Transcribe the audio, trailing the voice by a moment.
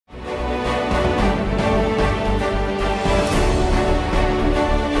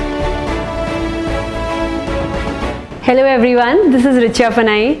Hello everyone, this is Richa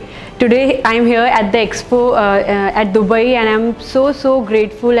Panai. Today I am here at the Expo at Dubai, and I am so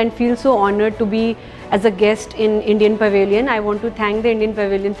grateful and feel so honored to be as a guest in Indian Pavilion. I want to thank the Indian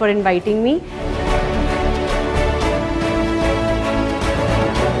Pavilion for inviting me.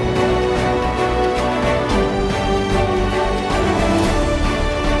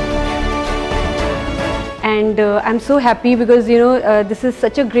 And I'm so happy because this is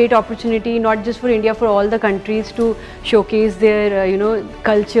such a great opportunity, not just for India, for all the countries to showcase their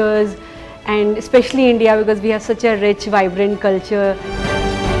cultures, and especially India because we have such a rich, vibrant culture.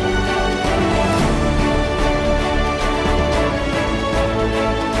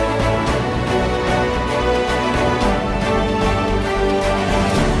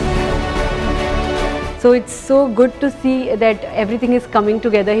 So it's so good to see that everything is coming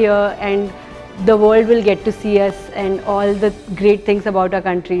together here, and the world will get to see us and all the great things about our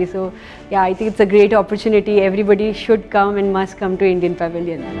country. So yeah, I think it's a great opportunity. Everybody should come and must come to Indian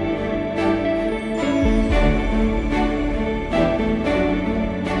Pavilion.